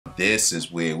this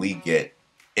is where we get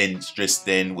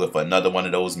interesting with another one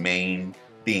of those main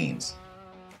themes.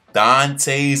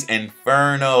 Dante's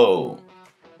Inferno.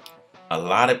 A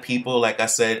lot of people, like I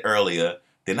said earlier,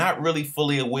 they're not really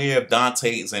fully aware of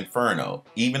Dante's Inferno.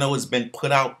 Even though it's been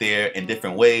put out there in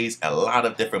different ways, a lot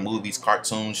of different movies,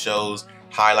 cartoon shows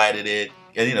highlighted it.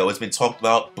 And, you know, it's been talked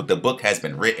about, but the book has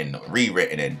been written,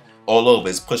 rewritten, and all over.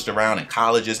 It's pushed around in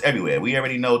colleges, everywhere. We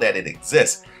already know that it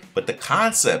exists. But the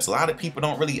concepts, a lot of people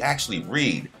don't really actually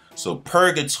read. So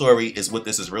purgatory is what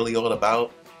this is really all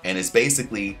about. And it's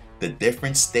basically the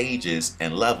different stages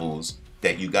and levels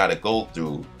that you got to go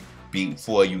through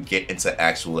before you get into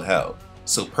actual hell.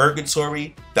 So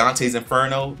purgatory, Dante's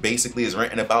Inferno, basically is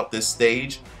written about this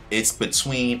stage. It's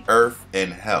between earth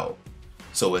and hell.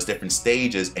 So it's different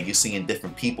stages, and you're seeing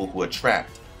different people who are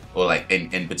trapped or like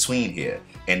in between here.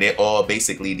 And they're all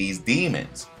basically these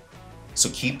demons. So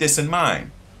keep this in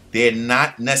mind. They're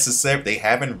not necessarily, they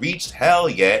haven't reached hell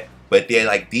yet, but they're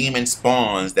like demon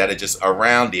spawns that are just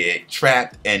around there,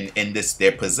 trapped, and in this,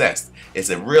 they're possessed. It's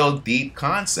a real deep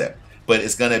concept, but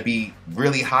it's gonna be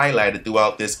really highlighted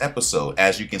throughout this episode,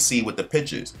 as you can see with the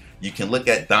pictures. You can look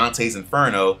at Dante's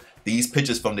Inferno, these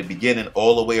pictures from the beginning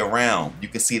all the way around. You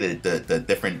can see the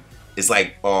different, it's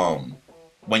like,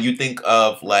 when you think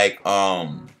of like,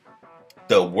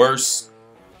 the worst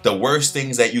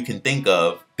things that you can think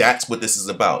of, that's what this is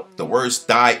about. The worst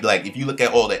like if you look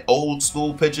at all the old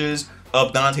school pictures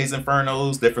of Dante's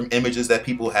Infernos, different images that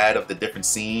people had of the different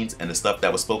scenes and the stuff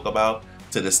that was spoke about,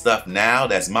 to the stuff now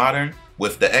that's modern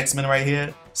with the X-Men right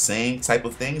here, same type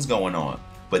of things going on.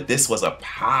 But this was a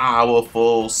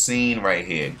powerful scene right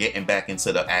here, getting back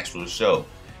into the actual show.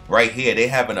 Right here, they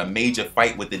having a major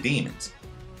fight with the demons.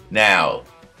 Now,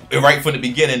 right from the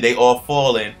beginning, they all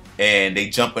falling and they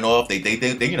jumping off. They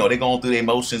you know, they going through their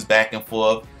motions back and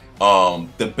forth.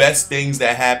 The best things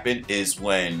that happen is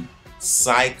when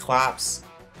Cyclops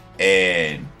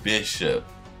and Bishop,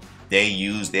 they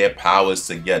used their powers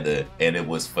together, and it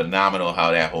was phenomenal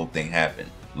how that whole thing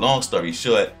happened. Long story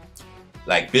short,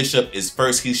 like Bishop is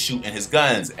first, he's shooting his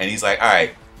guns, and he's like, all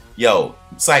right, yo,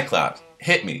 Cyclops,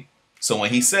 hit me. So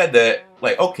when he said that,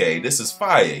 like, okay, this is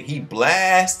fire. He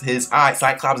blasts his eye.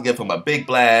 Cyclops gives him a big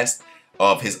blast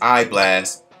of his eye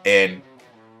blast, and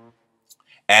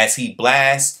as he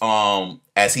blasts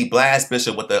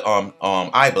Bishop with the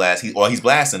eye blast, he's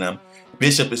blasting him.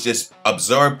 Bishop is just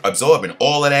absorbing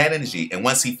all of that energy, and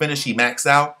once he finished, he maxed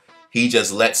out. He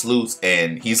just lets loose,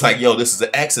 and he's like, yo, this is an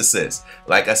exorcist.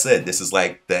 Like I said, this is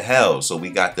like the hell. So we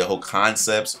got the whole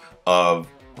concepts of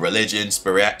religion,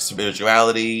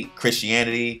 spirituality,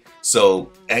 Christianity.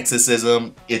 So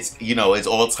exorcism, it's, you know, it's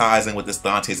all ties in with this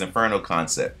Dante's Inferno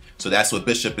concept. So that's what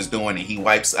Bishop is doing, and he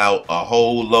wipes out a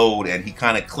whole load, and he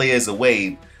kind of clears a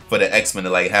way for the X-Men to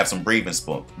like have some breathing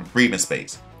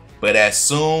space. But as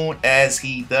soon as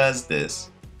he does this,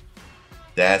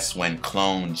 that's when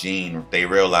Clone Jean, they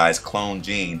realize Clone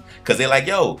Jean, because they're like,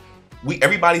 yo,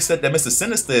 everybody said that Mr.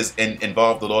 Sinister is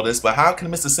involved with all this, but how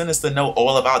can Mr. Sinister know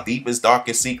all of our deepest,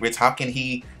 darkest secrets? How can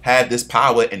he have this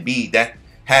power and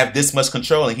have this much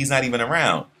control, and he's not even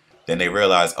around? Then they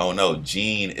realize, oh no,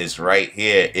 Jean is right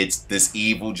here. It's this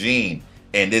evil Jean.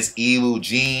 And this evil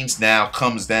Jean now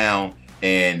comes down,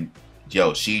 and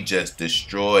yo, she just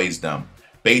destroys them.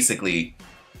 Basically,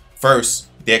 first,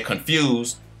 they're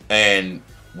confused, and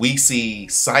we see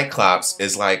Cyclops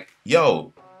is like,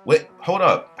 yo, what? Hold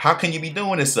up. How can you be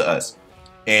doing this to us?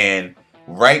 And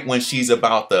right when she's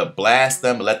about to blast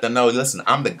them, let them know, listen,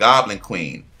 I'm the Goblin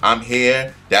Queen. I'm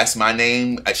here. That's my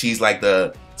name. She's like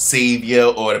the savior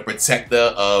or the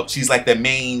protector of, she's like the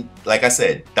main, like I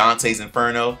said, Dante's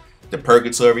Inferno, the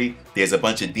Purgatory. There's a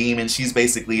bunch of demons. She's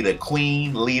basically the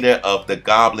queen leader of the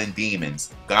goblin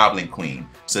demons, Goblin Queen.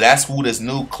 So that's who this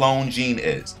new Clone Jean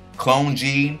is. Clone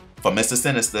Jean from Mr.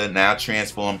 Sinister now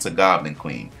transformed to Goblin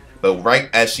Queen. But right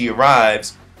as she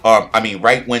arrives,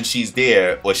 right when she's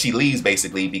there, or she leaves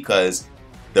basically, because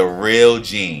the real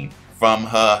Jean from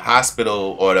her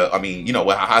hospital, or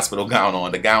with her hospital gown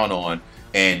on,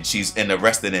 and she's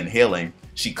arrested and healing,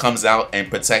 she comes out and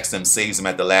protects him, saves him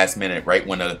at the last minute, right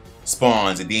when the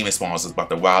demon spawns is about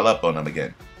to rile up on him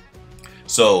again.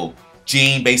 So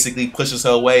Jean basically pushes her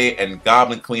away, and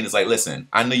Goblin Queen is like, listen,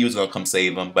 I knew you was gonna come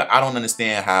save him, but I don't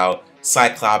understand how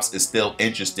Cyclops is still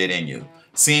interested in you.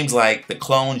 Seems like the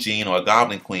Clone Jean or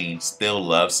Goblin Queen still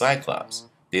loves Cyclops.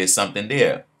 There's something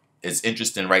there. It's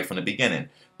interesting right from the beginning.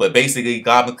 But basically,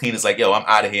 Goblin Queen is like, yo, I'm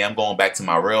out of here. I'm going back to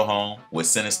my real home with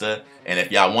Sinister. And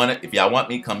if y'all want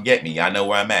me, come get me. Y'all know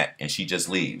where I'm at. And she just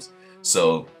leaves.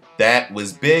 So that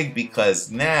was big,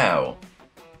 because now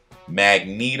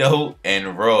Magneto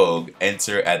and Rogue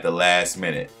enter at the last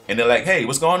minute. And they're like, hey,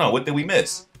 what's going on? What did we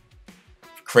miss?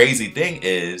 Crazy thing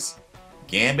is,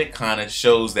 Gambit kind of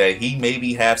shows that he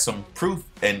maybe have some proof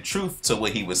and truth to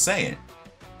what he was saying.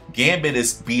 Gambit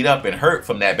is beat up and hurt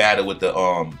from that battle with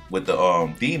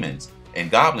the demons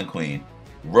and Goblin Queen.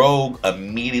 Rogue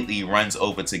immediately runs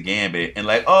over to Gambit and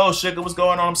like, oh, Sugar, what's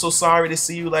going on? I'm so sorry to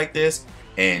see you like this.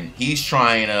 And he's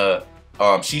trying to,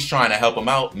 she's trying to help him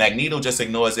out. Magneto just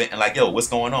ignores it and like, yo, what's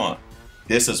going on?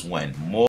 This is when